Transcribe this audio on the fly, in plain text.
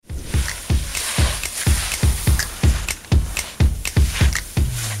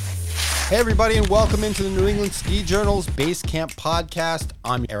Hey, everybody, and welcome into the New England Ski Journal's Base Camp Podcast.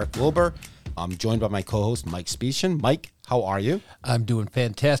 I'm Eric Wilbur. I'm joined by my co-host, Mike Specian. Mike, how are you? I'm doing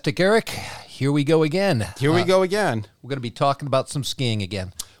fantastic, Eric. Here we go again. We're going to be talking about some skiing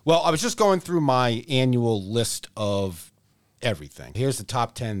again. Well, I was just going through my annual list of everything. Here's the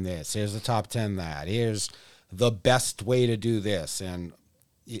top 10 this. Here's the top 10 that. Here's the best way to do this. And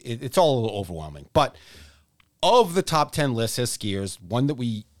it's all a little overwhelming. But of the top 10 lists as skiers, one that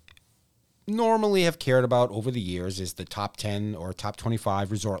we normally have cared about over the years is the top 10 or top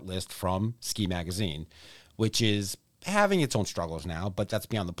 25 resort list from Ski Magazine, which is having its own struggles now, but that's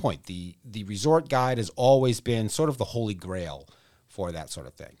beyond the point. The resort guide has always been sort of the holy grail for that sort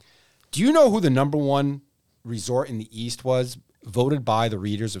of thing. Do you know who the number one resort in the East was, voted by the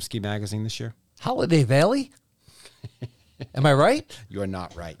readers of Ski Magazine this year? Holiday Valley? Am I right? You're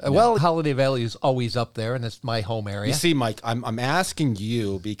not right. No. Well, Holiday Valley is always up there, and it's my home area. You see, Mike, I'm asking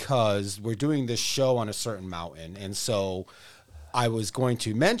you because we're doing this show on a certain mountain, and so I was going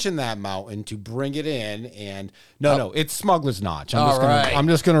to mention that mountain to bring it in, and no, it's Smuggler's Notch. I'm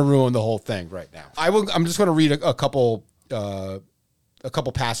just going to ruin the whole thing right now. I'm just going to read a couple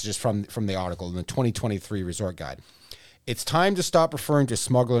passages from the article in the 2023 Resort Guide. It's time to stop referring to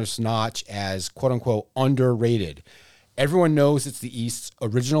Smuggler's Notch as quote-unquote underrated. Everyone knows it's the East's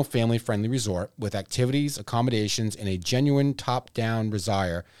original family-friendly resort with activities, accommodations, and a genuine top-down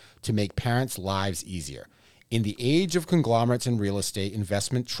desire to make parents' lives easier. In the age of conglomerates and real estate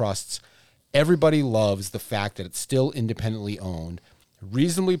investment trusts, everybody loves the fact that it's still independently owned,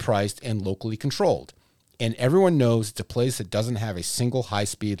 reasonably priced, and locally controlled. And everyone knows it's a place that doesn't have a single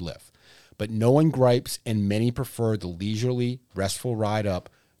high-speed lift. But no one gripes, and many prefer the leisurely, restful ride up,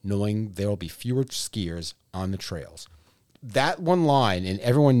 knowing there will be fewer skiers on the trails. That one line, and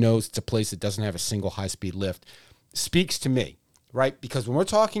everyone knows it's a place that doesn't have a single high-speed lift, speaks to me, right? Because when we're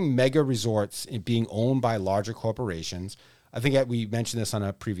talking mega resorts and being owned by larger corporations, I think we mentioned this on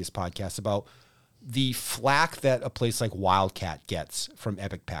a previous podcast about the flack that a place like Wildcat gets from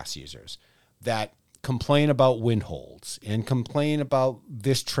Epic Pass users that complain about wind holds and complain about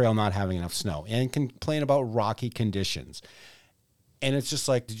this trail not having enough snow and complain about rocky conditions. And it's just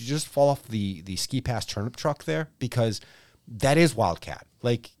like, did you just fall off the ski pass turnip truck there? Because that is Wildcat.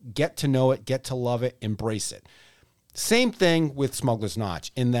 Like, get to know it, get to love it, embrace it. Same thing with Smuggler's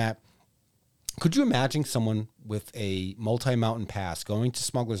Notch in that, could you imagine someone with a multi-mountain pass going to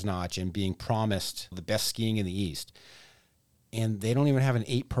Smuggler's Notch and being promised the best skiing in the East, and they don't even have an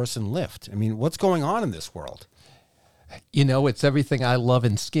 8-person lift? I mean, what's going on in this world? You know, it's everything I love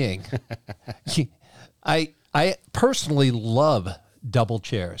in skiing. I personally love double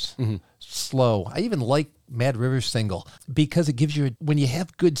chairs, slow. I even like Mad River single because it gives you, when you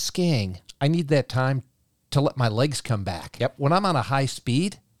have good skiing, I need that time to let my legs come back. Yep. When I'm on a high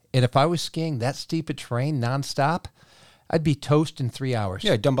speed, and if I was skiing that steep a terrain nonstop, I'd be toast in 3 hours.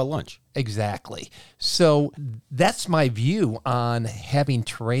 Yeah, done by lunch. Exactly. So that's my view on having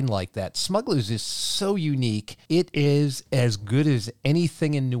terrain like that. Smugglers is so unique. It is as good as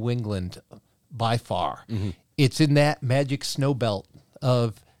anything in New England by far. Mm-hmm. It's in that magic snow belt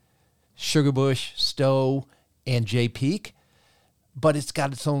of Sugarbush, Stowe, and Jay Peak, but it's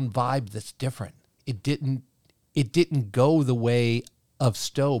got its own vibe that's different. It didn't go the way of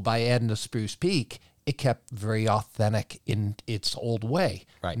Stowe by adding a Spruce Peak. It kept very authentic in its old way.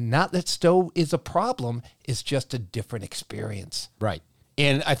 Right. Not that Stowe is a problem, it's just a different experience. Right.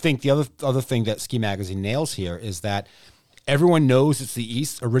 And I think the other thing that Ski Magazine nails here is that everyone knows it's the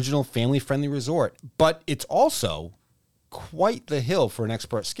East's original family-friendly resort, but it's also quite the hill for an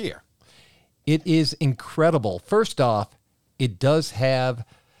expert skier. It is incredible. First off, it does have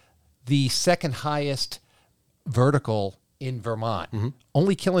the second highest vertical in Vermont. Mm-hmm.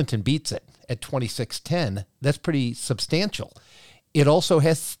 Only Killington beats it at 2610. That's pretty substantial. It also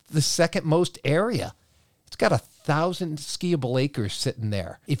has the second most area. It's got 1,000 skiable acres sitting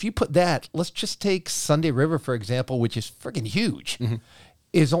there. If you put that, let's just take Sunday River, for example, which is friggin' huge,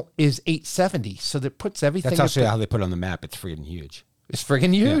 is 870. So that puts everything. That's actually how they put it on the map. It's friggin' huge. It's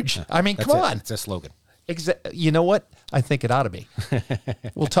friggin' huge. Yeah. I mean, come on. It's a slogan. You know what? I think it ought to be.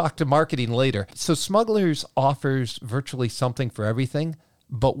 We'll talk to marketing later. So Smugglers offers virtually something for everything,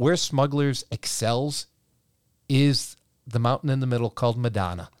 but where Smugglers excels is the mountain in the middle called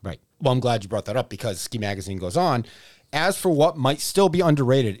Madonna. Right. Well, I'm glad you brought that up because Ski Magazine goes on. As for what might still be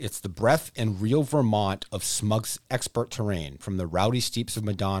underrated, it's the breadth and real Vermont of Smug's expert terrain, from the rowdy steeps of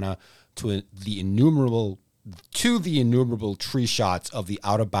Madonna to the innumerable tree shots of the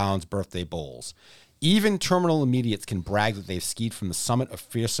out-of-bounds birthday bowls. Even terminal immediates can brag that they've skied from the summit of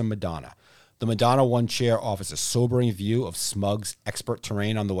fearsome Madonna. The Madonna One Chair offers a sobering view of Smug's expert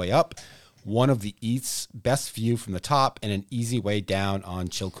terrain on the way up, one of the East's best view from the top, and an easy way down on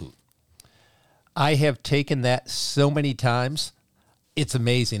Chilkoot. I have taken that so many times. It's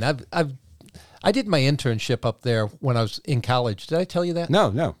amazing. I did my internship up there when I was in college. Did I tell you that?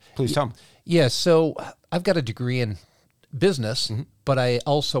 No. Please tell me. Yeah, so I've got a degree in business, but I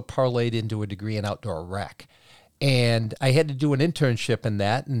also parlayed into a degree in outdoor rec. And I had to do an internship in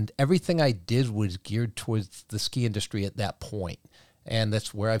that, and everything I did was geared towards the ski industry at that point. And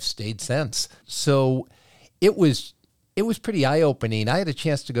that's where I've stayed since. So it was pretty eye-opening. I had a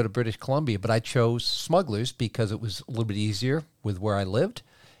chance to go to British Columbia, but I chose Smugglers because it was a little bit easier with where I lived.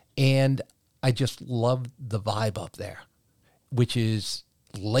 And I just loved the vibe up there, which is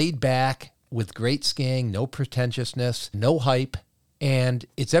laid back with great skiing, no pretentiousness, no hype. And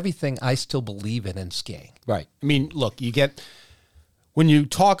it's everything I still believe in skiing. Right. I mean, look, when you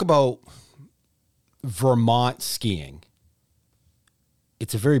talk about Vermont skiing,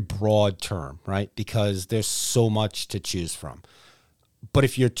 it's a very broad term, right? Because there's so much to choose from. But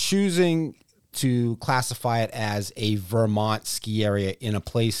if you're choosing to classify it as a Vermont ski area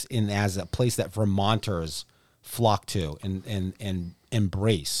as a place that Vermonters flock to and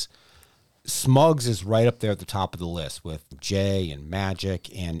embrace, Smugs is right up there at the top of the list with Jay and Magic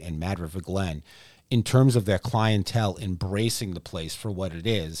and Mad River Glen in terms of their clientele embracing the place for what it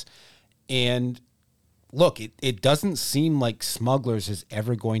is. And look, it doesn't seem like Smugglers is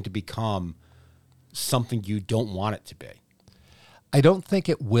ever going to become something you don't want it to be. I don't think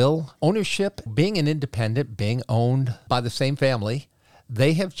it will. Ownership, being an independent, being owned by the same family,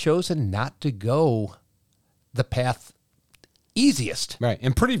 they have chosen not to go the path easiest. Right.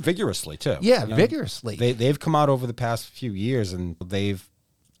 And pretty vigorously, too. Yeah, vigorously. They've come out over the past few years and they've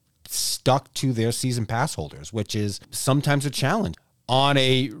stuck to their season pass holders, which is sometimes a challenge. On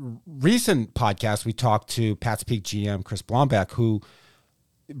a recent podcast, we talked to Pat's Peak GM Chris Blombeck, who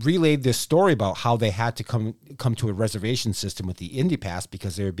relayed this story about how they had to come to a reservation system with the Indy Pass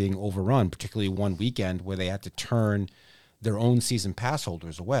because they were being overrun, particularly one weekend where they had to turn their own season pass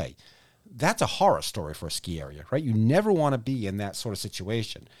holders away. That's a horror story for a ski area, right? You never want to be in that sort of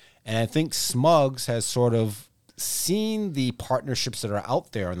situation. And I think Smugs has sort of seen the partnerships that are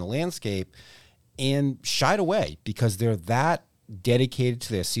out there in the landscape and shied away because they're that dedicated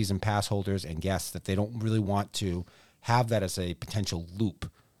to their season pass holders and guests that they don't really want to have that as a potential loop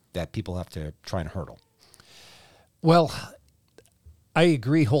that people have to try and hurdle. Well, I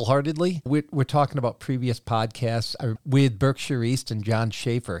agree wholeheartedly. We're talking about previous podcasts with Berkshire East and John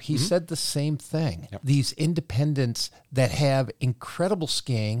Schaefer. He said the same thing. Yep. These independents that have incredible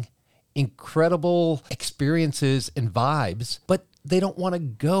skiing, incredible experiences and vibes, but they don't want to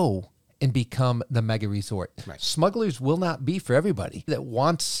go and become the mega resort. Right. Smugglers will not be for everybody that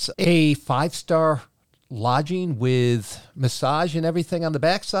wants a 5-star lodging with massage and everything on the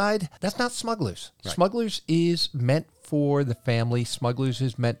backside. That's not Smugglers. Right. Smugglers is meant for the family. Smugglers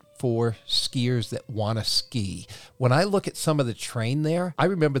is meant for skiers that want to ski. When I look at some of the terrain there, I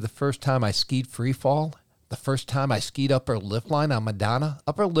remember the first time I skied free fall, the first time I skied upper lift line on Madonna.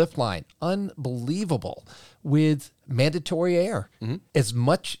 Upper lift line, unbelievable, with mandatory air.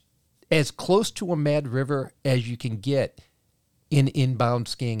 As close to a Mad River as you can get in inbound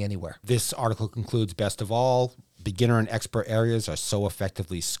skiing anywhere. This article concludes, best of all, beginner and expert areas are so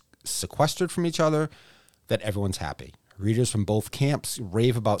effectively sequestered from each other that everyone's happy. Readers from both camps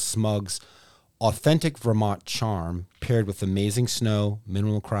rave about Smug's authentic Vermont charm paired with amazing snow,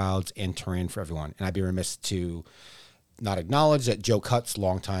 minimal crowds, and terrain for everyone. And I'd be remiss to not acknowledge that Joe Cutts,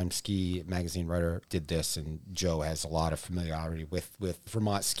 longtime ski magazine writer, did this, and Joe has a lot of familiarity with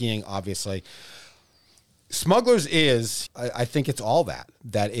Vermont skiing, obviously. Smugglers is, I think it's all that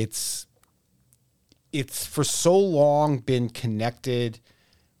it's for so long been connected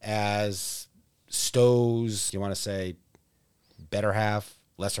as Stowe's, you want to say, better half,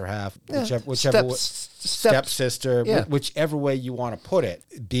 lesser half, whichever stepsister, whichever way you want to put it,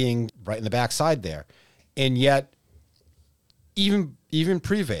 being right in the backside there. And yet, even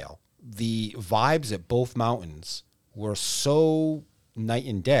pre-Vail, the vibes at both mountains were so night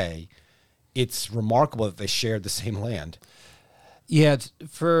and day. It's remarkable that they shared the same land. Yeah,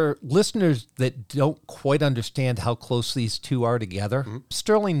 for listeners that don't quite understand how close these two are together,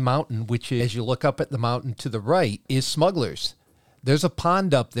 Sterling Mountain, which is, as you look up at the mountain to the right, is Smugglers. There's a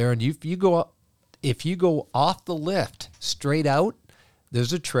pond up there, and if you go off the lift straight out,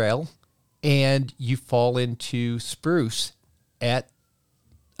 there's a trail, and you fall into Spruce at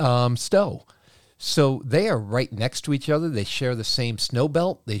Stowe. So they are right next to each other. They share the same snow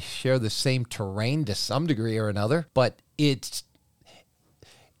belt. They share the same terrain to some degree or another. But it's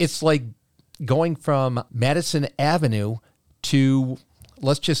like going from Madison Avenue to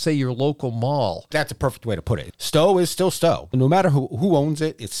let's just say your local mall. That's a perfect way to put it. Stowe is still Stowe. No matter who owns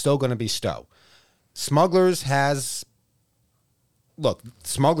it, it's still going to be Stowe. Smugglers is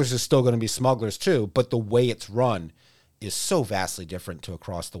still going to be Smugglers too, but the way it's run is so vastly different to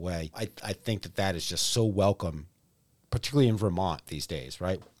across the way. I think that is just so welcome, particularly in Vermont these days,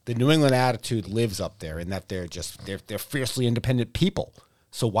 right? The New England attitude lives up there in that they're fiercely independent people.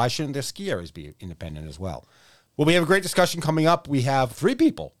 So why shouldn't their ski areas be independent as well? Well, we have a great discussion coming up. We have 3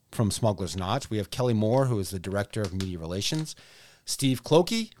 people from Smuggler's Notch. We have Kelly Mohr, who is the Director of Media Relations, Steve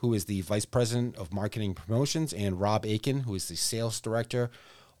Clokey, who is the Vice President of Marketing Promotions, and Rob Aiken, who is the Sales Director,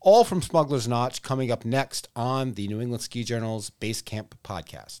 all from Smuggler's Notch, coming up next on the New England Ski Journal's Base Camp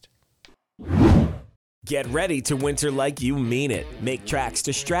podcast. Get ready to winter like you mean it. Make tracks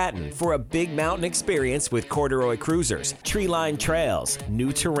to Stratton for a big mountain experience with corduroy cruisers, tree-lined trails,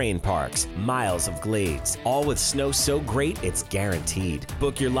 new terrain parks, miles of glades, all with snow so great it's guaranteed.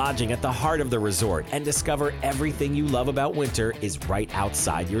 Book your lodging at the heart of the resort and discover everything you love about winter is right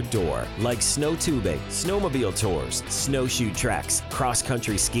outside your door, like snow tubing, snowmobile tours, snowshoe treks,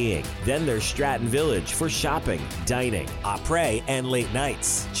 cross-country skiing. Then there's Stratton Village for shopping, dining, après, and late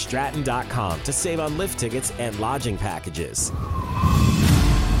nights. Stratton.com to save on lift tickets and lodging packages.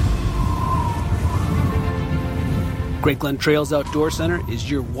 Great Glen Trails Outdoor Center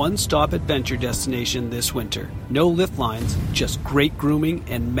is your one-stop adventure destination this winter. No lift lines, just great grooming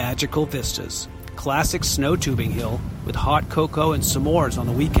and magical vistas. Classic snow tubing hill with hot cocoa and s'mores on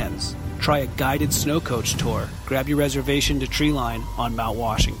the weekends. Try a guided snow coach tour. Grab your reservation to Treeline on Mount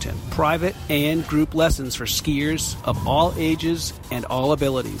Washington. Private and group lessons for skiers of all ages and all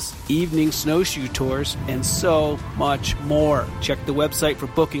abilities. Evening snowshoe tours and so much more. Check the website for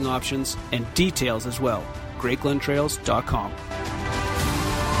booking options and details as well. GreatGlenTrails.com.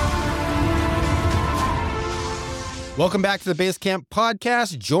 Welcome back to the Base Camp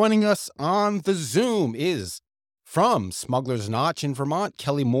podcast. Joining us on the Zoom is from Smuggler's Notch in Vermont,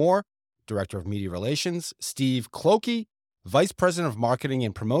 Kelly Mohr, Director of Media Relations, Steve Clokey, Vice President of Marketing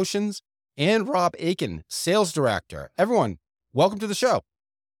and Promotions, and Rob Aiken, Sales Director. Everyone, welcome to the show.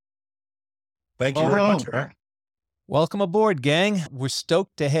 Thank you very much, Eric. Welcome aboard, gang. We're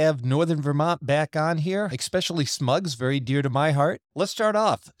stoked to have Northern Vermont back on here, especially Smugs, very dear to my heart. Let's start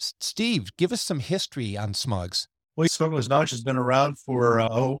off. Steve, give us some history on Smugs. Well, Smuggler's Notch has been around for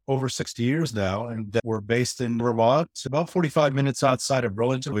over 60 years now, and we're based in Vermont, about 45 minutes outside of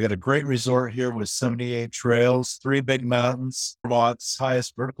Burlington. We got a great resort here with 78 trails, 3 big mountains, Vermont's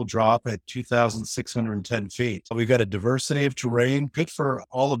highest vertical drop at 2,610 feet. We've got a diversity of terrain, good for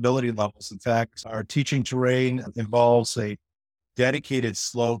all ability levels. In fact, our teaching terrain involves a dedicated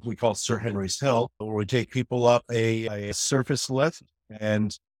slope we call Sir Henry's Hill, where we take people up a surface lift,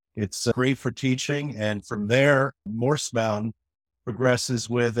 and it's great for teaching. And from there, Morse Mountain progresses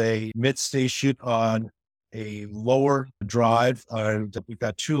with a mid-station on a lower drive. We've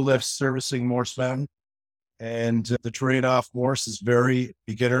got 2 lifts servicing Morse Mountain. And the terrain off Morse is very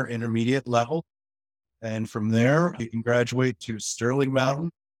beginner, intermediate level. And from there, you can graduate to Sterling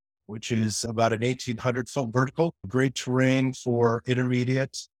Mountain, which is about an 1,800-foot vertical. Great terrain for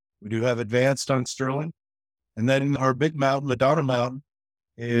intermediate. We do have advanced on Sterling. And then our big mountain, Madonna Mountain,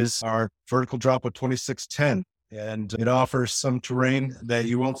 is our vertical drop of 2,610. And it offers some terrain that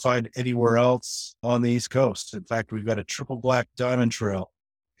you won't find anywhere else on the East Coast. In fact, we've got a triple black diamond trail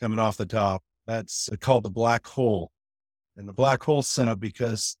coming off the top. That's called the Black Hole. And the Black Hole set up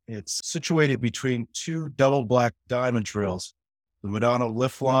because it's situated between 2 double black diamond trails. The Madonna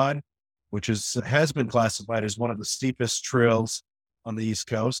Lift Line, which has been classified as one of the steepest trails on the East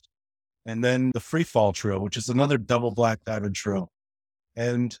Coast. And then the Free Fall Trail, which is another double black diamond trail.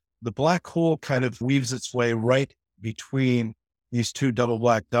 And the Black Hole kind of weaves its way right between these 2 double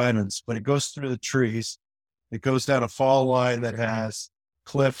black diamonds, but it goes through the trees. It goes down a fall line that has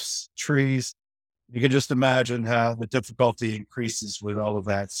cliffs, trees. You can just imagine how the difficulty increases with all of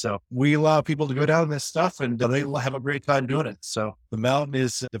that. So we allow people to go down this stuff and they have a great time doing it. So the mountain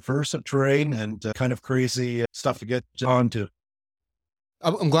is diverse of terrain and kind of crazy stuff to get onto.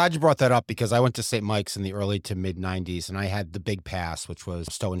 I'm glad you brought that up because I went to St. Mike's in the early to mid 90s and I had the big pass, which was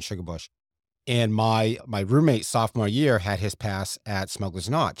Stowe and Sugarbush. And my roommate sophomore year had his pass at Smuggler's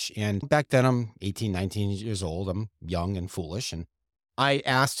Notch. And back then I'm 18, 19 years old. I'm young and foolish. And I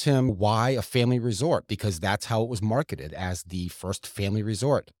asked him why a family resort, because that's how it was marketed, as the first family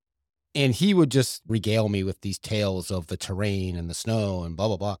resort. And he would just regale me with these tales of the terrain and the snow and blah,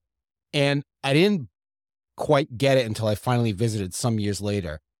 blah, blah. And I didn't quite get it until I finally visited some years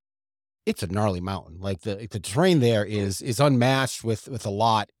later. It's a gnarly mountain. Like the terrain there is unmatched with a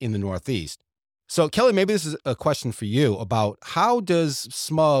lot in the Northeast. So, Kelly, maybe this is a question for you about how does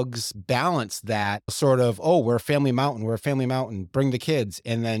Smugs balance that sort of, oh, we're a family mountain, bring the kids,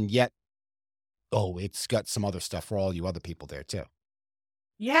 and then yet, oh, it's got some other stuff for all you other people there too.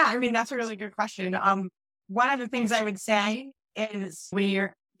 Yeah, I mean, that's a really good question. One of the things I would say is when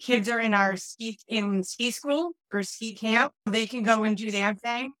your kids are in ski school or ski camp, they can go and do their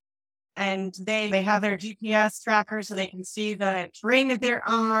thing. And they have their GPS tracker so they can see the terrain that they're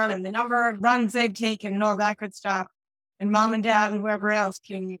on and the number of runs they've taken and all that good stuff. And mom and dad and whoever else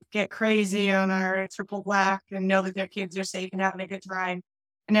can get crazy on our triple black and know that their kids are safe and having a good time.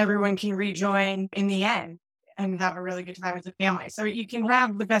 And everyone can rejoin in the end and have a really good time as a family. So you can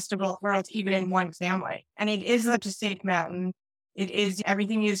have the best of both worlds even in one family. And it is such a safe mountain.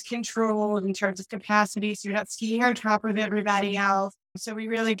 Everything is controlled in terms of capacity. So you're not skiing on top of everybody else. So we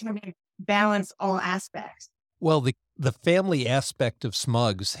really can balance all aspects. Well, the family aspect of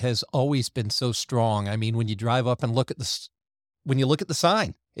Smugs has always been so strong. I mean, when you drive up and look at the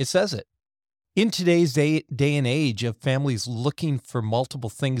sign, it says it. In today's day and age of families looking for multiple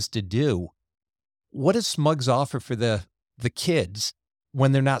things to do, what does Smugs offer for the kids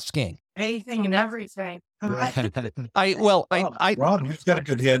when they're not skiing? Anything and everything. Rob, he's got a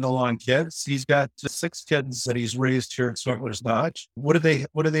good handle on kids. He's got 6 kids that he's raised here at Smuggler's Notch. What do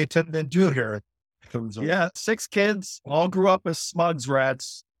they tend to do here? Yeah, 6 kids, all grew up as Smugs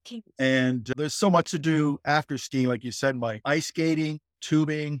rats. And there's so much to do after skiing, like you said, Mike. Ice skating,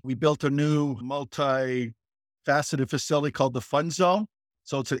 tubing. We built a new multi-faceted facility called the Fun Zone.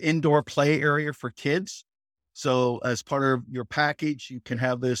 So it's an indoor play area for kids. So as part of your package, you can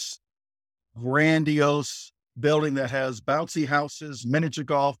have this grandiose building that has bouncy houses, miniature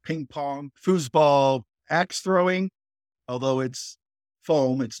golf, ping pong, foosball, axe throwing, although it's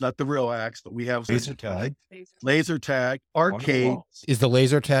foam, it's not the real axe, but we have laser tag, arcade. Is the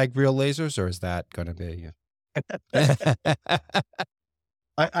laser tag real lasers or is that going to be?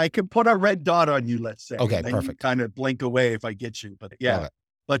 I can put a red dot on you, let's say. Okay, and then perfect. You kind of blink away if I get you, but yeah.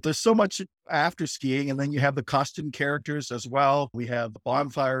 But there's so much after skiing, and then you have the costume characters as well. We have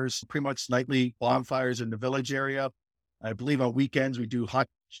bonfires, pretty much nightly bonfires in the village area. I believe on weekends we do hot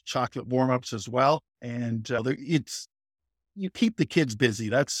chocolate warm-ups as well. And you keep the kids busy.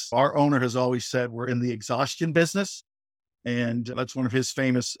 That's our owner has always said we're in the exhaustion business. And that's one of his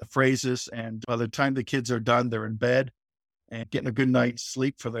famous phrases. And by the time the kids are done, they're in bed and getting a good night's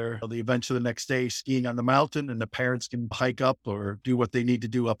sleep for the events of the next day, skiing on the mountain, and the parents can hike up or do what they need to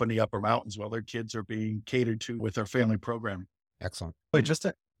do up in the upper mountains while their kids are being catered to with our family programming. Excellent. Wait, just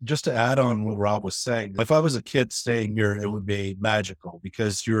to add on what Rob was saying, if I was a kid staying here, it would be magical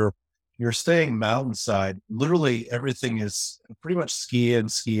because you're staying mountainside. Literally everything is pretty much ski in,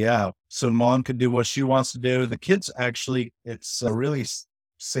 ski out. So mom can do what she wants to do. The kids actually, it's really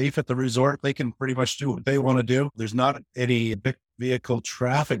safe at the resort. They can pretty much do what they want to do. There's not any big vehicle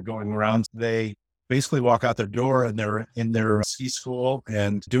traffic going around. They basically walk out their door and they're in their ski school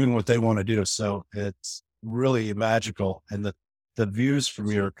and doing what they want to do. So it's really magical. And the views from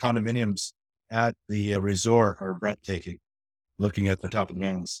your condominiums at the resort are breathtaking, looking at the top of the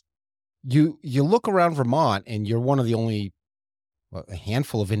mountains. You look around Vermont and you're one of the only a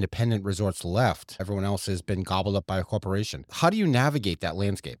handful of independent resorts left. Everyone else has been gobbled up by a corporation. How do you navigate that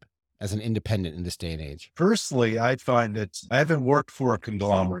landscape as an independent in this day and age? Personally, I find I haven't worked for a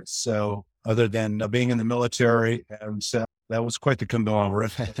conglomerate. So other than being in the military, and so that was quite the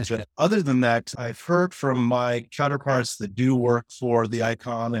conglomerate. Other than that, I've heard from my counterparts that do work for the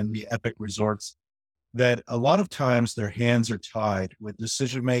Icon and the Epic resorts that a lot of times their hands are tied with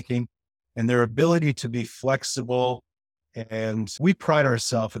decision-making and their ability to be flexible. And we pride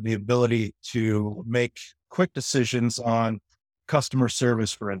ourselves in the ability to make quick decisions on customer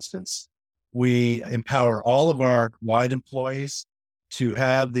service, for instance. We empower all of our line employees to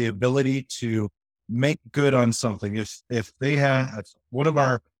have the ability to make good on something. If they have one of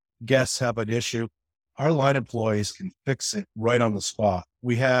our guests have an issue, our line employees can fix it right on the spot.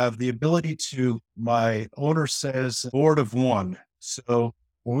 We have the ability to, my owner says, board of one. So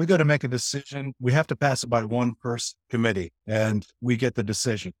when we go to make a decision, we have to pass it by one person committee and we get the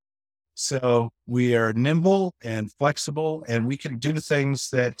decision. So we are nimble and flexible and we can do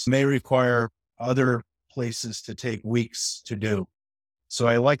things that may require other places to take weeks to do. So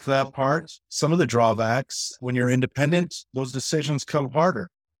I like that part. Some of the drawbacks, when you're independent, those decisions come harder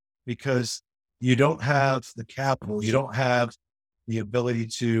because you don't have the capital. You don't have the ability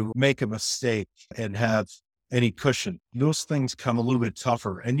to make a mistake and have any cushion. Those things come a little bit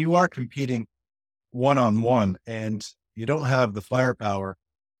tougher and you are competing one-on-one and you don't have the firepower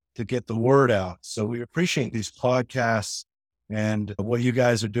to get the word out. So we appreciate these podcasts and what you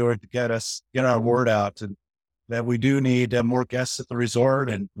guys are doing to get our word out, and that we do need more guests at the resort.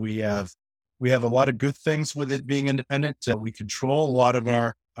 And we have a lot of good things with it being independent. We control a lot of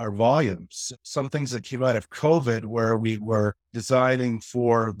our volumes. Some things that came out of COVID, where we were designing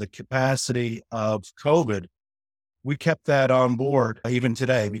for the capacity of COVID, we kept that on board even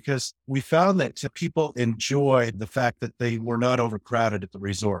today, because we found that people enjoyed the fact that they were not overcrowded at the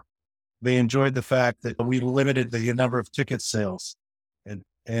resort. They enjoyed the fact that we limited the number of ticket sales,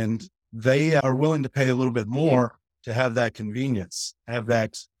 and they are willing to pay a little bit more to have that convenience, have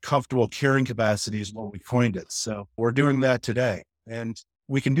that comfortable carrying capacity is what we coined it. So we're doing that today, and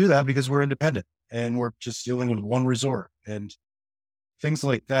we can do that because we're independent and we're just dealing with one resort. And things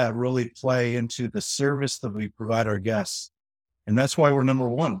like that really play into the service that we provide our guests. And that's why we're number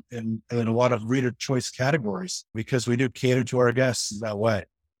one in a lot of reader choice categories, because we do cater to our guests that way.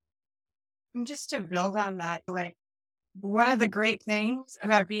 And just to build on that, like, one of the great things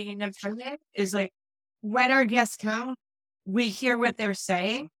about being independent is, like, when our guests come, we hear what they're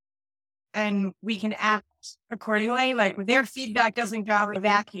saying and we can act accordingly. Like, their feedback doesn't go in a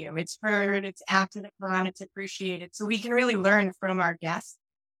vacuum. It's heard, it's acted upon, it's appreciated. So we can really learn from our guests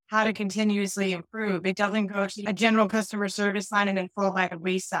how to continuously improve. It doesn't go to a general customer service line and then fall by the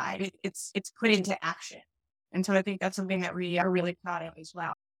wayside. It's put into action. And so I think that's something that we are really proud of as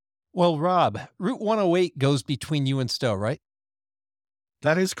well. Well, Rob, Route 108 goes between you and Stowe, right?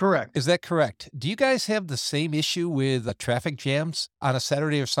 That is correct. Is that correct? Do you guys have the same issue with traffic jams on a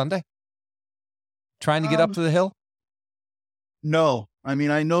Saturday or Sunday? Trying to get up to the hill? No. I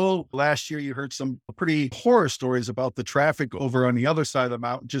mean, I know last year you heard some pretty horror stories about the traffic over on the other side of the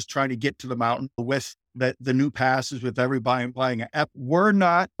mountain, just trying to get to the mountain with the new passes, with everybody buying an app.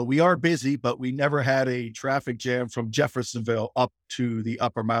 We are busy, but we never had a traffic jam from Jeffersonville up to the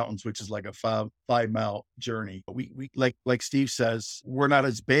upper mountains, which is like a 5-mile journey. We like Steve says, we're not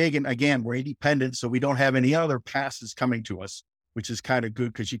as big. And again, we're independent, so we don't have any other passes coming to us, which is kind of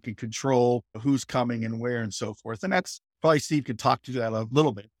good because you can control who's coming and where and so forth. And that's probably Steve could talk to that a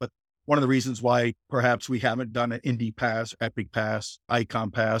little bit, but one of the reasons why perhaps we haven't done an Indy Pass, Epic Pass, Icon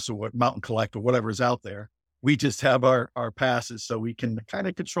Pass, or what Mountain Collect or whatever is out there. We just have our passes so we can kind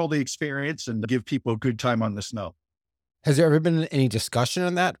of control the experience and give people a good time on the snow. Has there ever been any discussion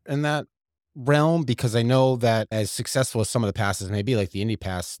on that in that realm? Because I know that as successful as some of the passes may be, like the Indy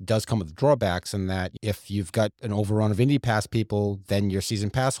Pass does come with drawbacks, and that if you've got an overrun of Indy Pass people, then your season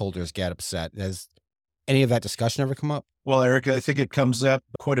pass holders get upset. Has any of that discussion ever come up? Well, Eric, I think it comes up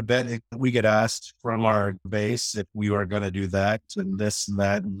quite a bit. We get asked from our base if we are going to do that and this and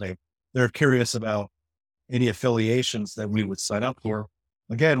that, and they're curious about any affiliations that we would sign up for.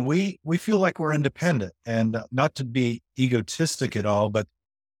 Again, we feel like we're independent, and not to be egotistic at all, but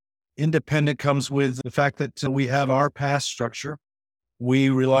independent comes with the fact that we have our pass structure.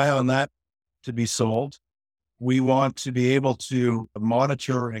 We rely on that to be sold. We want to be able to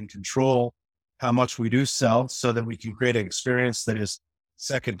monitor and control how much we do sell so that we can create an experience that is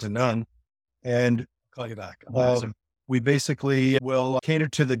second to none. And Call you back. We basically will cater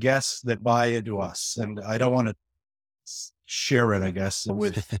to the guests that buy into us. And I don't want to share it, I guess,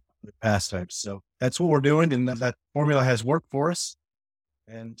 with pastimes. So that's what we're doing. And that formula has worked for us.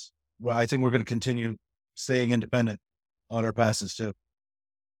 And well, I think we're going to continue staying independent on our passes too.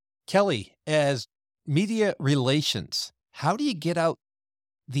 Kelly, as media relations, how do you get out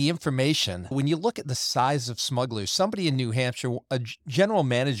the information? When you look at the size of Smugglers, somebody in New Hampshire, a general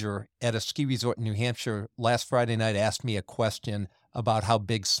manager at a ski resort in New Hampshire last Friday night asked me a question about how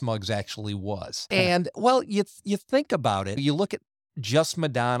big Smugs actually was. And well, you think about it. You look at just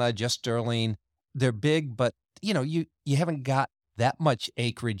Madonna, just Sterling, they're big, but you haven't got that much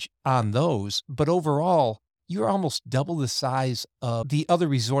acreage on those. But overall, you're almost double the size of the other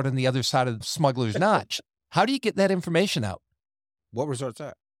resort on the other side of Smuggler's Notch. How do you get that information out? What resort's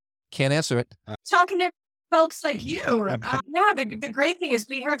that? Can't answer it. Talking to folks like you. The great thing is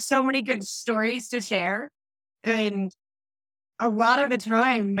we have so many good stories to share. And a lot of the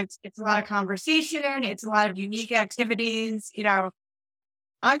time, it's a lot of conversation. It's a lot of unique activities.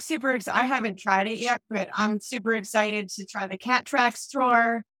 I'm super excited. I haven't tried it yet, but I'm super excited to try the Cat Tracks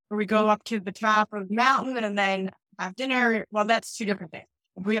tour, where we go up to the top of the mountain and then have dinner. Well, that's two different things.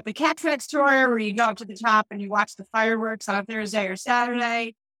 We have the Cat Tracks tour, where you go up to the top and you watch the fireworks on a Thursday or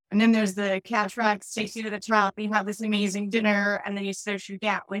Saturday. And then there's the Cat Tracks takes you to the top. You have this amazing dinner, and then you snowshoe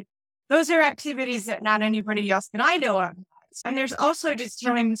down. Like, those are activities that not anybody else that I know of. And there's also just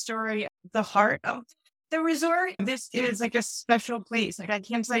telling the story, the heart of the resort. This is like a special place. Like, I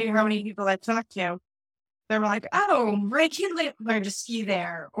can't tell you how many people I've talked to They're like, oh, my kid learned to ski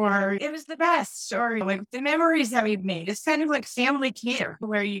there, or it was the best, or like the memories that we've made. It's kind of like family care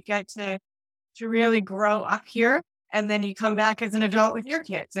where you get to really grow up here and then you come back as an adult with your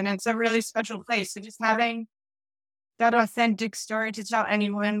kids. And it's a really special place. So just having that authentic story to tell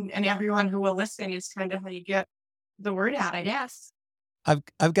anyone and everyone who will listen is kind of how you get the word out, I guess.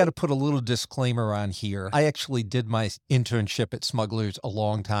 I've got to put a little disclaimer on here. I actually did my internship at Smugglers a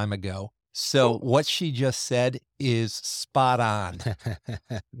long time ago. So what she just said is spot on.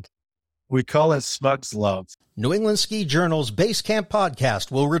 We call it Smug's Love. New England Ski Journal's Base Camp podcast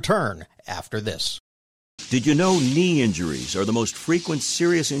will return after this. Did you know knee injuries are the most frequent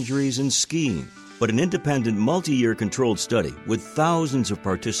serious injuries in skiing? But an independent multi-year controlled study with thousands of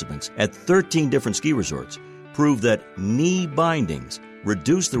participants at 13 different ski resorts proved that knee bindings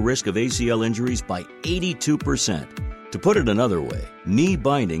reduce the risk of ACL injuries by 82%. To put it another way, knee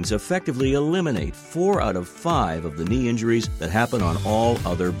bindings effectively eliminate 4 out of 5 of the knee injuries that happen on all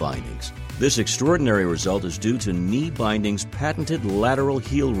other bindings. This extraordinary result is due to knee bindings' patented lateral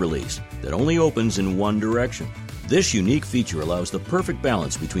heel release that only opens in one direction. This unique feature allows the perfect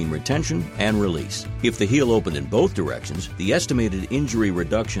balance between retention and release. If the heel opened in both directions, the estimated injury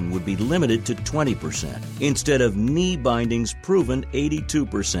reduction would be limited to 20%, instead of knee bindings' proven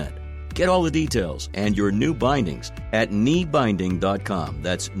 82%. Get all the details and your new bindings at kneebinding.com.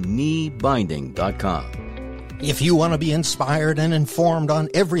 That's kneebinding.com. If you want to be inspired and informed on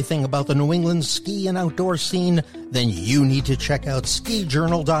everything about the New England ski and outdoor scene, then you need to check out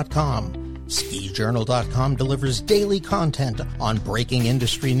skijournal.com. Skijournal.com delivers daily content on breaking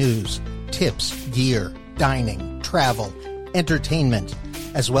industry news, tips, gear, dining, travel, entertainment,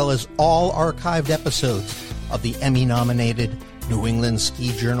 as well as all archived episodes of the Emmy-nominated New England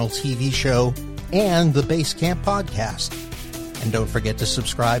Ski Journal TV show and the Base Camp podcast. And don't forget to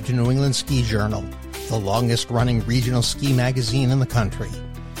subscribe to New England Ski Journal, the longest-running regional ski magazine in the country.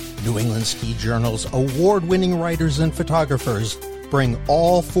 New England Ski Journal's award-winning writers and photographers bring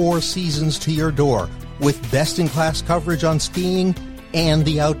all 4 seasons to your door with best-in-class coverage on skiing and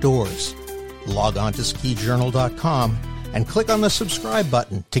the outdoors. Log on to skijournal.com and click on the subscribe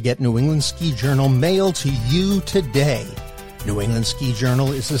button to get New England Ski Journal mailed to you today. New England Ski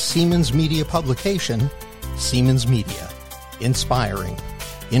Journal is a Siemens Media publication. Siemens Media. Inspiring.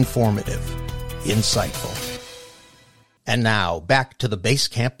 Informative. Insightful. And now, back to the Base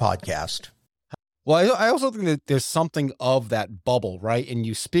Camp podcast. Well, I also think that there's something of that bubble, right? And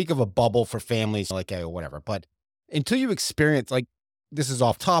you speak of a bubble for families, like whatever. But until you experience, like, this is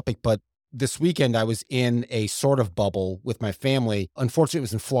off topic, but this weekend I was in a sort of bubble with my family. Unfortunately, it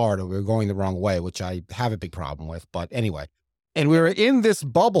was in Florida. We were going the wrong way, which I have a big problem with. But anyway. And we were in this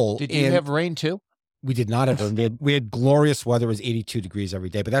bubble. Did you have rain too? We did not have rain. We had glorious weather. It was 82 degrees every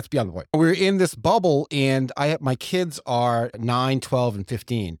day, but that's beyond the point. We were in this bubble, and my kids are 9, 12, and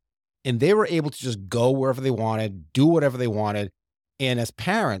 15, and they were able to just go wherever they wanted, do whatever they wanted. And as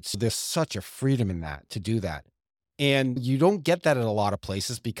parents, there's such a freedom in that, to do that. And you don't get that in a lot of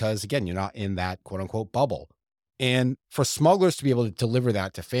places because, again, you're not in that quote unquote bubble. And for Smugglers to be able to deliver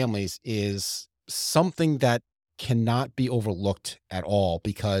that to families is something that cannot be overlooked at all,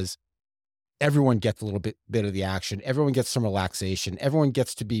 because everyone gets a little bit of the action. Everyone gets some relaxation. Everyone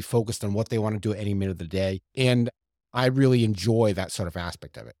gets to be focused on what they want to do at any minute of the day. And I really enjoy that sort of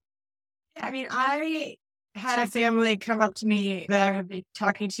aspect of it. I mean, I had a family come up to me that I have been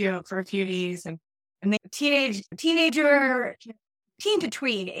talking to for a few days, and they teenager, teen to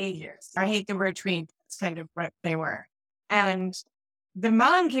tween ages. I hate the word tween. It's kind of what they were. And the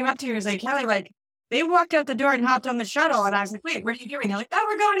mom came up to me and was like, Kelly, like, they walked out the door and hopped on the shuttle. And I was like, wait, what are you doing? They're like, oh,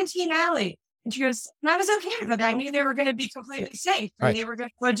 we're going to Teen Alley. And she goes, that was okay, but I knew they were going to be completely safe. And they were going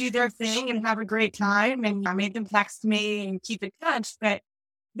to do their thing and have a great time. And I made them text me and keep in touch. But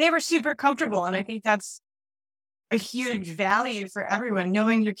they were super comfortable. And I think that's a huge value for everyone,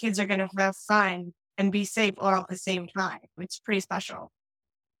 knowing your kids are going to have fun and be safe all at the same time. It's pretty special.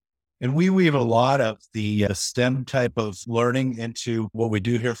 And we weave a lot of the STEM type of learning into what we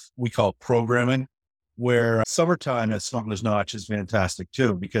do here. We call programming, where summertime at Smuggler's Notch is fantastic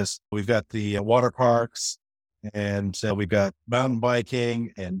too, because we've got the water parks and we've got mountain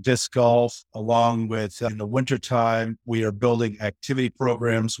biking and disc golf, along with in the wintertime, we are building activity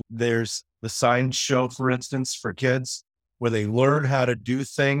programs. There's the science show, for instance, for kids, where they learn how to do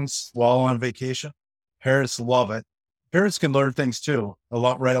things while on vacation. Parents love it. Parents can learn things too,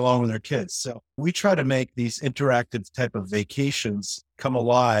 right along with their kids. So we try to make these interactive type of vacations come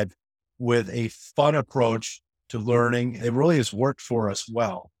alive with a fun approach to learning. It really has worked for us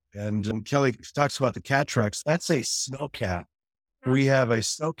well. And Kelly talks about the cat tracks. That's a snow cat. We have a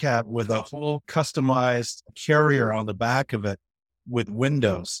snow cap with a full customized carrier on the back of it with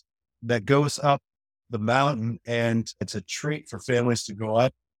windows that goes up the mountain. And it's a treat for families to go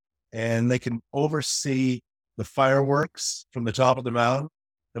up and they can oversee the fireworks from the top of the mountain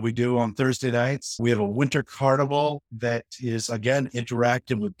that we do on Thursday nights. We have a winter carnival that is, again,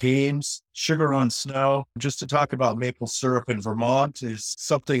 interactive with games, sugar on snow. Just to talk about maple syrup in Vermont is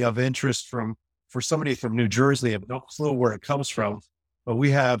something of interest for somebody from New Jersey. They have no clue where it comes from, but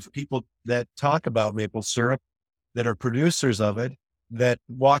we have people that talk about maple syrup that are producers of it that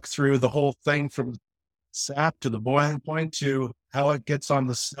walk through the whole thing from sap to the boiling point to how it gets on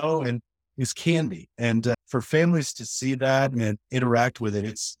the snow and is candy. And for families to see that and interact with it,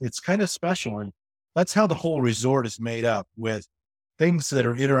 it's kind of special. And that's how the whole resort is made up, with things that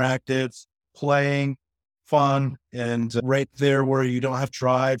are interactive, playing, fun, and right there where you don't have to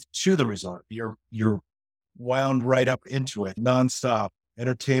drive to the resort. You're wound right up into it, nonstop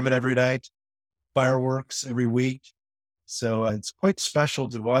entertainment every night, fireworks every week. So it's quite special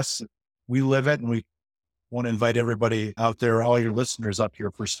to us. We live it, and we want to invite everybody out there, all your listeners up here,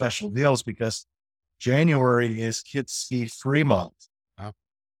 for special deals, because January is Kids Ski Free Month. Wow.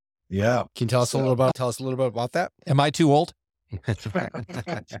 Yeah. Can you tell us a little bit about that? Am I too old?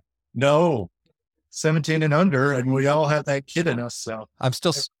 No, 17 and under, and we all have that kid in us. So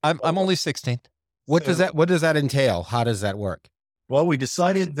I'm only 16. What does that entail? How does that work? Well, we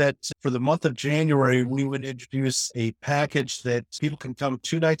decided that for the month of January, we would introduce a package that people can come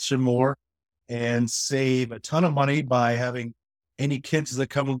 2 nights or more and save a ton of money by having any kids that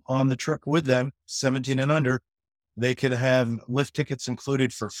come on the trip with them, 17 and under. They could have lift tickets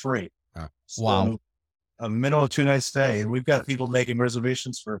included for free. Oh, so wow. A minimum of 2 night stay. And we've got people making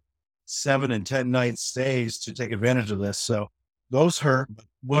reservations for 7 and 10 night stays to take advantage of this. So those hurt,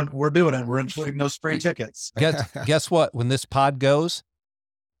 but we're doing it. We're including those free tickets. Guess what? When this pod goes,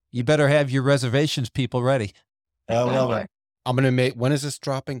 you better have your reservations people ready. I love it. I'm going to make, when is this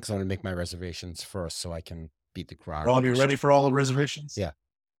dropping? Because I'm going to make my reservations first so I can beat the crowd. Rob, you ready for all the reservations? Yeah.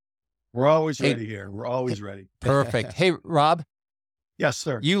 We're always ready here. We're always ready. Perfect. Hey, Rob, Yes,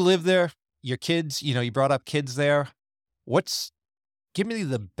 sir. you live there, your kids, you brought up kids there. Give me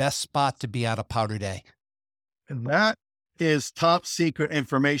the best spot to be out of Powder Day. And that is top secret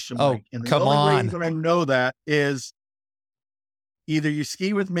information, Oh, Mike. And the come only on. reason I know that is either you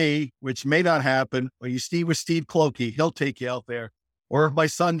ski with me, which may not happen, or you ski with Steve Clokey. He'll take you out there. Or if my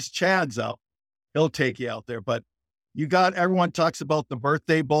son's Chad's out, he'll take you out there. But everyone talks about the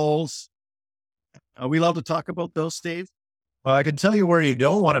birthday bowls. Are we allowed to talk about those, Steve? Well, I can tell you where you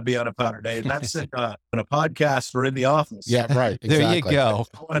don't want to be on a powder day. And that's in a podcast or in the office. Yeah, right. Exactly. There you go.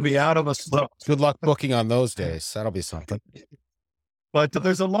 I want to be out of a slope. Good luck booking on those days. That'll be something. But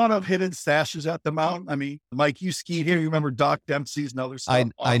there's a lot of hidden stashes at the mountain. I mean, Mike, you skied here. You remember Doc Dempsey's and other stuff.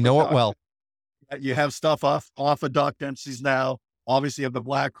 I know it well. You have stuff off of Doc Dempsey's now. Obviously, you have the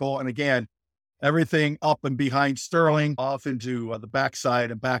black hole. And again, everything up and behind Sterling, off into the backside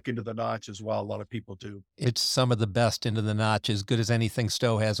and back into the notch as well. A lot of people do. It's some of the best into the notch, as good as anything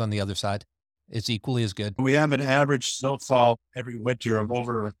Stowe has on the other side. It's equally as good. We have an average snowfall every winter of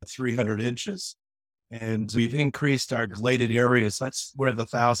over 300 inches. And we've increased our gladed areas. That's where the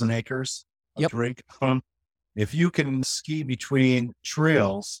 1,000 acres of Yep. drink from. If you can ski between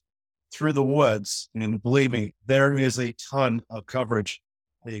trails through the woods, and believe me, there is a ton of coverage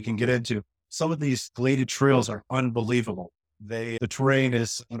that you can get into. Some of these gladed trails are unbelievable. The terrain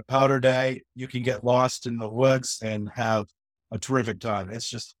is, on a powder day, you can get lost in the woods and have a terrific time. It's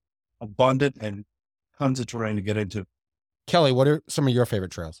just abundant and tons of terrain to get into. Kelly, what are some of your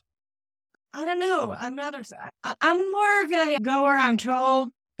favorite trails? I don't know. I'm more of a go where I'm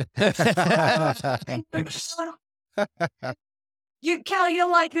told. Kelly,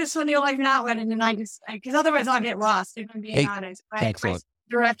 you'll like this one, you'll like that one, and then because otherwise I'll get lost, if I'm being honest. My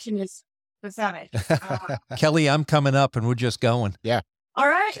direction is specific. Kelly, I'm coming up and we're just going. Yeah. All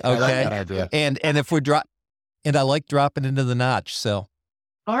right. I like Okay. that idea. And if we're and I like dropping into the notch. So,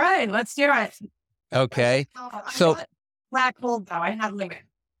 All right, let's do it. okay. I So- got black hole though. I have limit.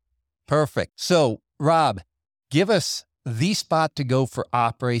 Perfect. So, Rob, give us the spot to go for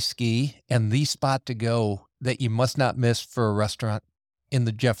après ski and the spot to go that you must not miss for a restaurant in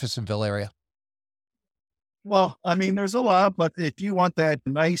the Jeffersonville area. Well, I mean, there's a lot, but if you want that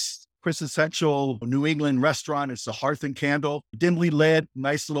nice quintessential New England restaurant, it's the Hearth and Candle, dimly lit,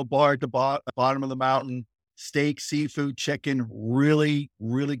 nice little bar at the bottom of the mountain, steak, seafood, chicken, really,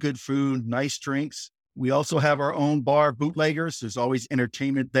 really good food, nice drinks. We also have our own bar, Bootleggers. There's always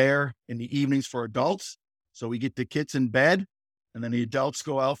entertainment there in the evenings for adults. So we get the kids in bed and then the adults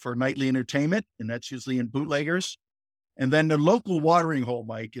go out for nightly entertainment, and that's usually in Bootleggers. And then the local watering hole,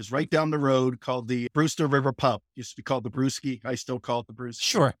 Mike, is right down the road called the Brewster River Pub. Used to be called the Brewski. I still call it the Brewski.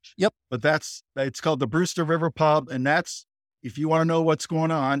 Sure. Yep. But it's called the Brewster River Pub. And that's, if you want to know what's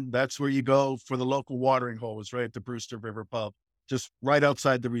going on, that's where you go for the local watering hole, is right at the Brewster River Pub, just right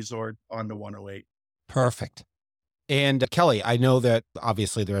outside the resort on the 108. Perfect. And Kelly, I know that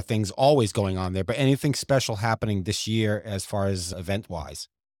obviously there are things always going on there, but anything special happening this year as far as event-wise?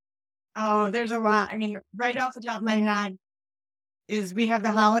 Oh, there's a lot. I mean, right off the top of my head is we have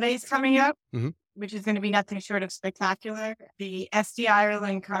the holidays coming up, which is going to be nothing short of spectacular. The SD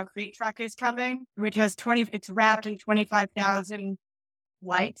Ireland concrete truck is coming, which has it's wrapped in 25,000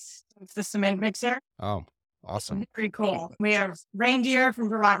 lights. It's the cement mixer. Oh, awesome. Pretty cool. We have reindeer from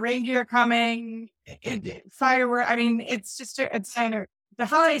Vermont Reindeer coming, fireworks. I mean, it's just, the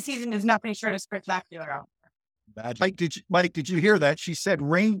holiday season is nothing short of spectacular. Mike, did you hear that? She said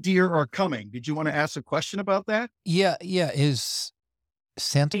reindeer are coming. Did you want to ask a question about that? Yeah. Is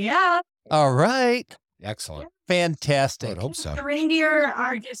Santa? Yeah. All right. Excellent. Fantastic. I would hope so. The reindeer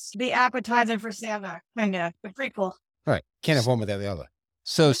are just the appetizer for Santa, kind of. But pretty cool. All right. Can't have one without the other.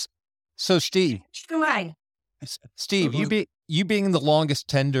 So Steve. Go ahead. Steve, you being the longest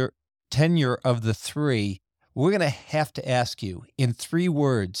tenure of the three, we're going to have to ask you in 3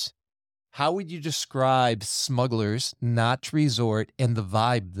 words, how would you describe Smugglers, Notch Resort, and the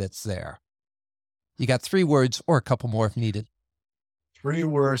vibe that's there? You got 3 words or a couple more if needed. 3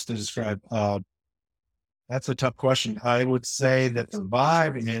 words to describe. That's a tough question. I would say that the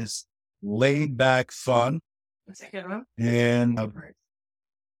vibe is laid back fun. That's a good one. And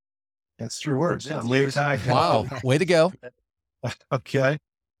that's 3 words. Yeah, laid back. Wow. Way to go. Okay.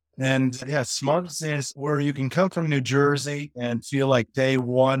 And yeah, Smugs is where you can come from New Jersey and feel like day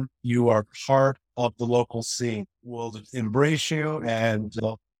one, you are part of the local scene. We'll embrace you, and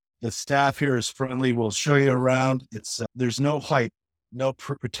the staff here is friendly. We'll show you around. There's no hype, no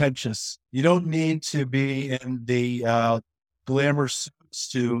pretentious. You don't need to be in the glamour suits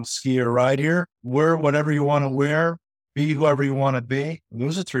to ski or ride here. Wear whatever you want to wear. Be whoever you want to be.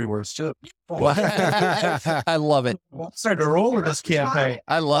 Those are 3 words too. I love it. Start to roll with this campaign.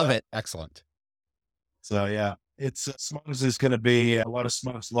 I love it. Excellent. So yeah, it's Smugs is going to be a lot of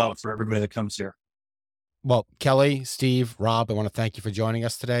Smugs love for everybody that comes here. Well, Kelly, Steve, Rob, I want to thank you for joining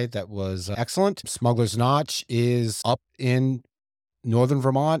us today. That was excellent. Smuggler's Notch is up in northern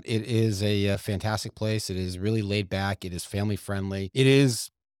Vermont. It is a fantastic place. It is really laid back. It is family friendly. It is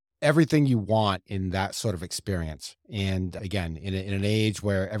everything you want in that sort of experience. And again, in an age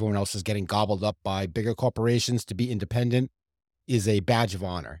where everyone else is getting gobbled up by bigger corporations, to be independent is a badge of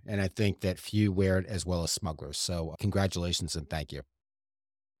honor. And I think that few wear it as well as Smugglers. So congratulations and thank you.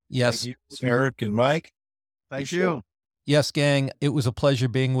 Yes. Thank you, Eric and Mike. Thank you. Yes, gang. It was a pleasure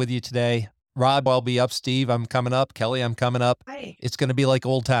being with you today. Rob, I'll be up. Steve, I'm coming up. Kelly, I'm coming up. Hey. It's going to be like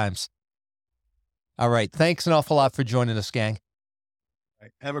old times. All right. Thanks an awful lot for joining us, gang.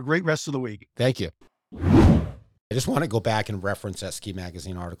 Have a great rest of the week. Thank you. I just want to go back and reference that Ski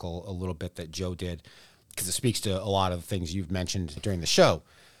Magazine article a little bit that Joe did, because it speaks to a lot of the things you've mentioned during the show.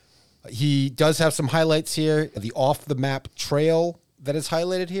 He does have some highlights here. The off-the-map trail that is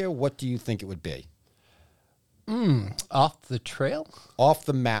highlighted here, what do you think it would be? Off the trail?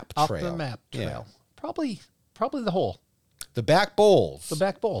 Off-the-map trail. Off-the-map trail. Yeah. Probably the hole. The back bowls. The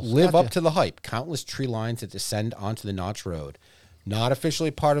back bowls. Live Gotcha. up to the hype. Countless tree lines that descend onto the Notch Road. Not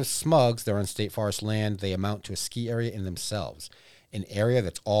officially part of Smugs, they're on state forest land. They amount to a ski area in themselves. An area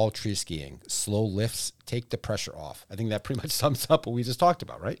that's all tree skiing. Slow lifts take the pressure off. I think that pretty much sums up what we just talked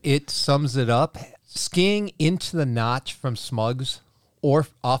about, right? It sums it up. Skiing into the Notch from Smugs or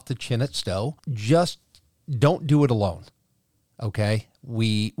off the chin at Stowe, just don't do it alone. Okay?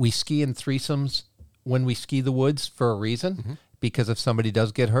 We ski in threesomes when we ski the woods for a reason. Because if somebody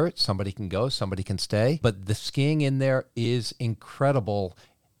does get hurt, somebody can go, somebody can stay. But the skiing in there is incredible.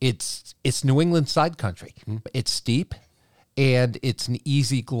 It's New England side country. It's steep, and it's an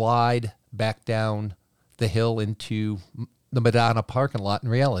easy glide back down the hill into the Madonna parking lot in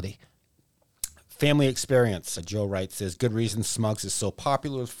reality. Family experience. Joe writes, says, good reason Smugs is so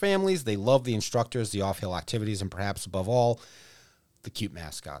popular with families. They love the instructors, the off-hill activities, and perhaps above all, the cute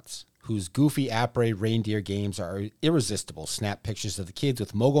mascots, whose goofy après reindeer games are irresistible. Snap pictures of the kids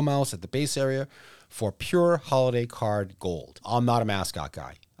with Mogul Mouse at the base area for pure holiday card gold. I'm not a mascot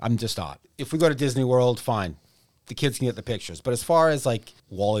guy. I'm just not. If we go to Disney World, fine. The kids can get the pictures. But as far as like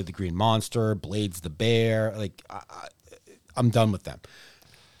Wally the Green Monster, Blades the Bear, like I'm done with them.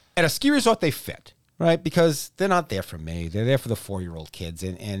 At a ski resort, they fit, right? Because they're not there for me. They're there for the 4-year-old kids.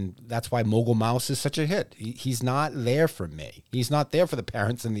 And that's why Mogul Mouse is such a hit. He's not there for me. He's not there for the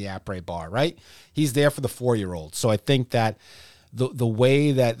parents in the après bar, right? He's there for the 4-year-old. So I think that the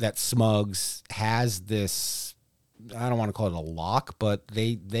way that Smugs has this, I don't want to call it a lock, but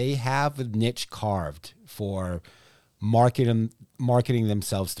they have a niche carved for marketing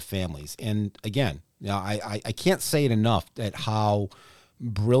themselves to families. And again, I can't say it enough at how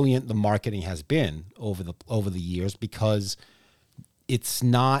brilliant the marketing has been over the years, because it's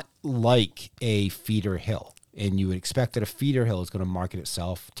not like a feeder hill, and you would expect that a feeder hill is going to market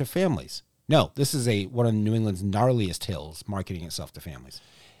itself to families. No, this is one of New England's gnarliest hills marketing itself to families.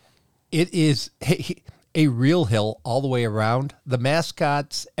 It is a real hill all the way around. The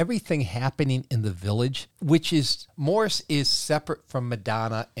mascots, everything happening in the village, which is, Morris is separate from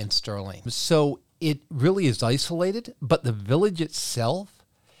Madonna and Sterling. So it really is isolated, but the village itself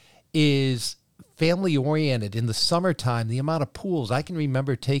is family oriented. In the summertime, the amount of pools, I can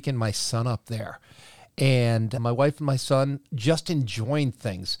remember taking my son up there, and my wife and my son just enjoying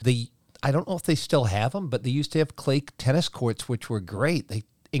things. I don't know if they still have them, but they used to have clay tennis courts, which were great. They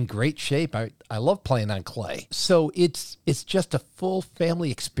in great shape. I love playing on clay. So it's just a full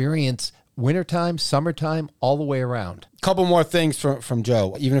family experience, wintertime, summertime, all the way around. Couple more things from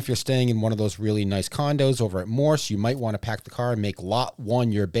Joe. Even if you're staying in one of those really nice condos over at Mohr, you might want to pack the car and make Lot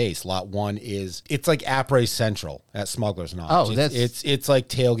 1 your base. Lot 1 it's like Après Central at Smuggler's Notch. Oh, it's like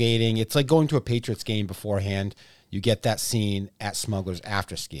tailgating. It's like going to a Patriots game beforehand. You get that scene at Smuggler's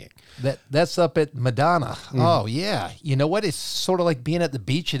after skiing. That's up at Madonna. Oh, yeah. You know what? It's sort of like being at the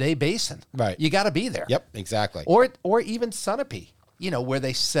beach at A Basin. Right. You got to be there. Yep, exactly. Or even Sunapee, where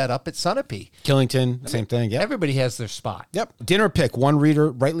they set up at Sunapee. Killington, same thing. Yep. Everybody has their spot. Yep. Dinner pick. One reader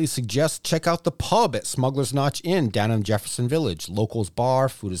rightly suggests check out the pub at Smuggler's Notch Inn down in Jefferson Village. Locals bar,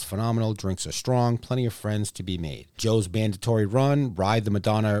 food is phenomenal, drinks are strong, plenty of friends to be made. Joe's mandatory run, ride the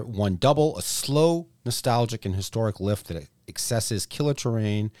Madonna 1 double, a slow, nostalgic, and historic lift that accesses killer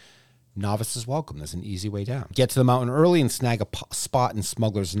terrain. Novice is welcome. There's an easy way down. Get to the mountain early and snag a spot in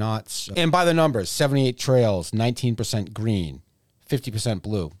Smuggler's Notch. And by the numbers, 78 trails, 19% green, 50%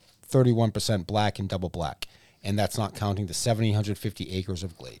 blue, 31% black and double black. And that's not counting the 750 acres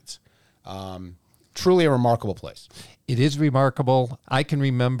of glades. Truly a remarkable place. It is remarkable. I can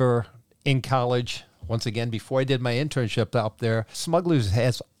remember in college, once again, before I did my internship up there, Smugglers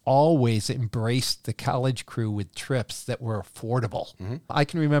has always embraced the college crew with trips that were affordable. Mm-hmm. I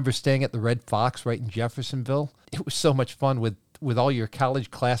can remember staying at the Red Fox right in Jeffersonville. It was so much fun with all your college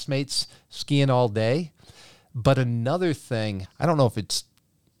classmates skiing all day. But another thing, I don't know if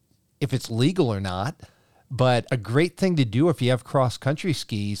it's legal or not, but a great thing to do if you have cross-country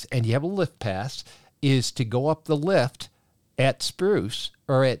skis and you have a lift pass is to go up the lift at Spruce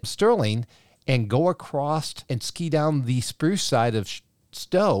or at Sterling and go across and ski down the Spruce side of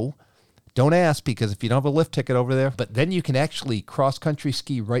Stowe. Don't ask, because if you don't have a lift ticket over there, but then you can actually cross-country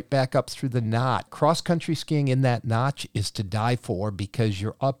ski right back up through the knot. Cross-country skiing in that notch is to die for, because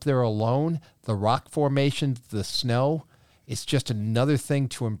you're up there alone. The rock formations, the snow, it's just another thing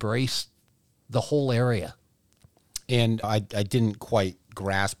to embrace the whole area. And I didn't quite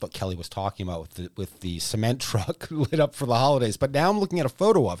grasp what Kelly was talking about with the cement truck lit up for the holidays, but now I'm looking at a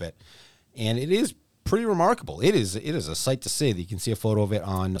photo of it, and it is pretty remarkable. It is a sight to see. You can see a photo of it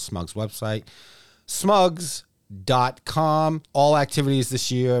on Smug's website, smugs.com. All activities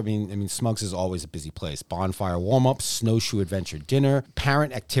this year. I mean, Smugs is always a busy place. Bonfire warm-ups, snowshoe adventure dinner,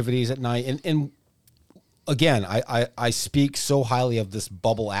 parent activities at night. And again, I speak so highly of this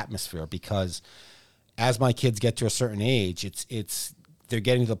bubble atmosphere, because as my kids get to a certain age, they're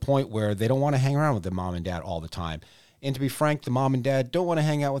getting to the point where they don't want to hang around with their mom and dad all the time. And to be frank, the mom and dad don't want to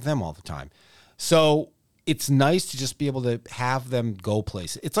hang out with them all the time. So it's nice to just be able to have them go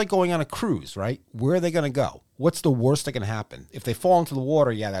places. It's like going on a cruise, right? Where are they going to go? What's the worst that can happen? If they fall into the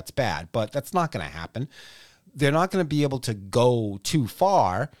water, yeah, that's bad, but that's not going to happen. They're not going to be able to go too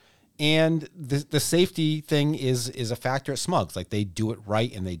far. And the safety thing is a factor at Smugs. Like, they do it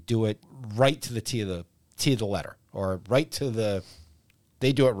right, and they do it right to the T of the letter, or right to the,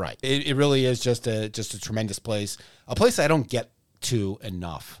 they do it right. It really is just a tremendous place. A place I don't get to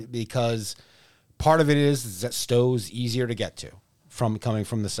enough, because part of it is that Stowe's easier to get to coming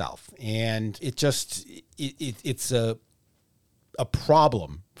from the south. And it's a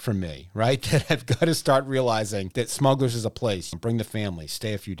problem for me, right? That I've got to start realizing that Smugglers is a place. Bring the family,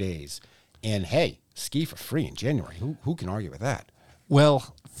 stay a few days, and hey, ski for free in January. Who can argue with that?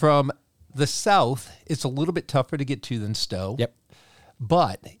 Well, from the south, it's a little bit tougher to get to than Stowe. Yep.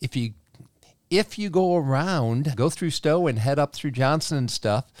 But if you go around, go through Stowe and head up through Johnson and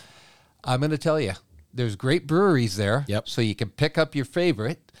stuff, I'm going to tell you, There's great breweries there. Yep. So you can pick up your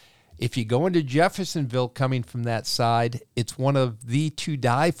favorite. If you go into Jeffersonville coming from that side, it's one of the to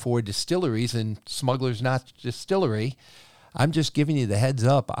die for distilleries, and Smuggler's Notch Distillery. I'm just giving you the heads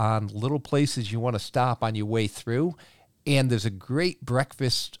up on little places you want to stop on your way through. And there's a great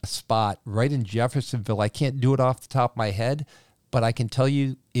breakfast spot right in Jeffersonville. I can't do it off the top of my head, but I can tell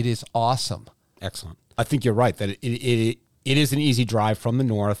you it is awesome. Excellent. I think you're right that it is an easy drive from the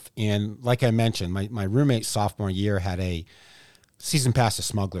north. And like I mentioned, my roommate sophomore year had a season pass to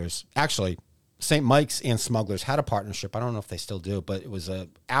Smugglers. Actually, St. Mike's and Smugglers had a partnership. I don't know if they still do, but it was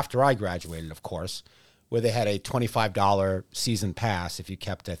after I graduated, of course, where they had a $25 season pass if you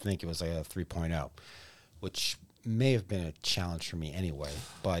kept, I think it was a 3.0, which may have been a challenge for me anyway.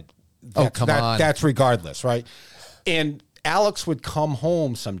 But that's regardless, right? And Alex would come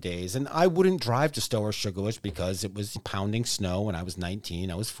home some days, and I wouldn't drive to Stowe or Sugarbush because it was pounding snow, and I was 19.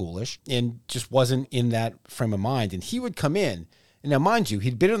 I was foolish and just wasn't in that frame of mind. And he would come in, and now, mind you,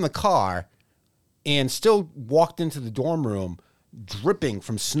 he'd been in the car and still walked into the dorm room dripping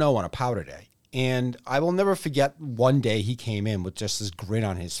from snow on a powder day. And I will never forget one day he came in with just this grin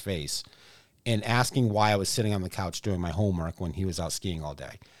on his face and asking why I was sitting on the couch doing my homework when he was out skiing all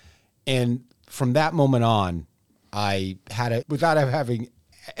day. And from that moment on, I had without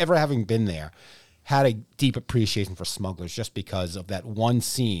having been there, had a deep appreciation for Smugglers just because of that one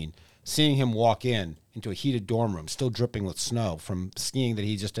scene, seeing him walk into a heated dorm room, still dripping with snow from skiing that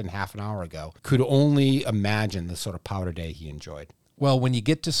he just did half an hour ago. Could only imagine the sort of powder day he enjoyed. Well, when you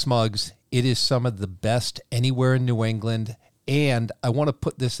get to Smugs, it is some of the best anywhere in New England. And I want to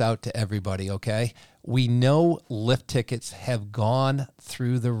put this out to everybody, okay? We know lift tickets have gone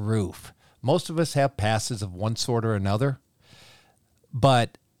through the roof. Most of us have passes of one sort or another,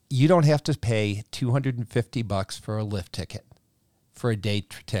 but you don't have to pay $250 for a lift ticket, for a day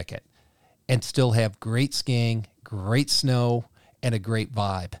ticket, and still have great skiing, great snow, and a great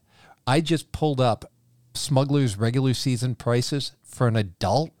vibe. I just pulled up Smuggler's regular season prices for an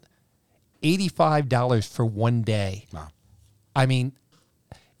adult, $85 for one day. Wow. I mean,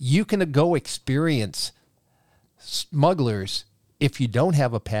 you can go experience Smugglers if you don't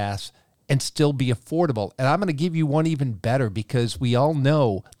have a pass and still be affordable. And I'm going to give you one even better because we all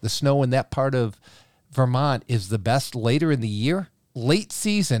know the snow in that part of Vermont is the best later in the year. Late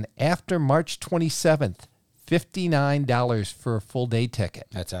season after March 27th, $59 for a full day ticket.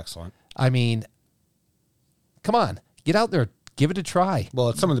 That's excellent. I mean, come on, get out there, give it a try. Well,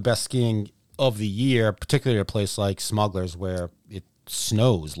 it's some of the best skiing of the year, particularly at a place like Smugglers where it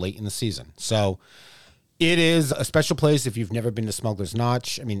snows late in the season. So it is a special place if you've never been to Smuggler's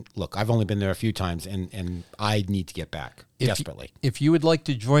Notch. I mean, look, I've only been there a few times, and I need to get back desperately. If you would like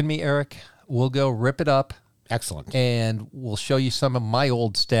to join me, Eric, we'll go rip it up. Excellent. And we'll show you some of my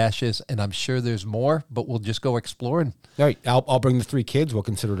old stashes, and I'm sure there's more, but we'll just go exploring. All right, I'll bring the 3 kids. We'll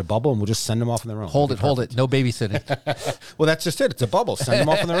consider it a bubble, and we'll just send them off on their own. Hold it. No babysitting. Well, that's just it. It's a bubble. Send them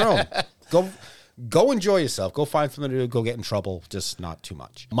off on their own. Go enjoy yourself. Go find something to do. Go get in trouble. Just not too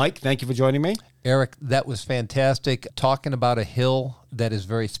much. Mike, thank you for joining me. Eric, that was fantastic. Talking about a hill that is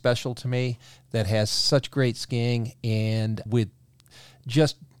very special to me, that has such great skiing, and with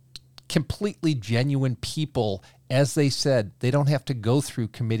just completely genuine people. As they said, they don't have to go through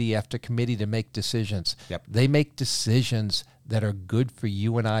committee after committee to make decisions. Yep. They make decisions that are good for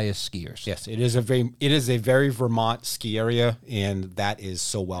you and I as skiers. Yes, it is a very Vermont ski area, and that is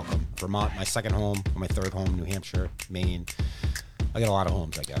so welcome. Vermont, my second home, my third home, New Hampshire, Maine. I got a lot of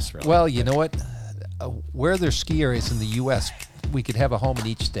homes, I guess, really. Well, you know what? Where there's ski areas in the U.S., we could have a home in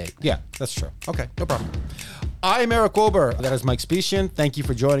each state. Yeah, that's true. Okay, no problem. I'm Eric Wilbur. That is Mike Specian. Thank you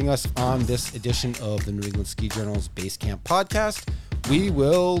for joining us on this edition of the New England Ski Journal's Base Camp podcast. We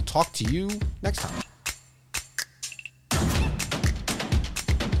will talk to you next time.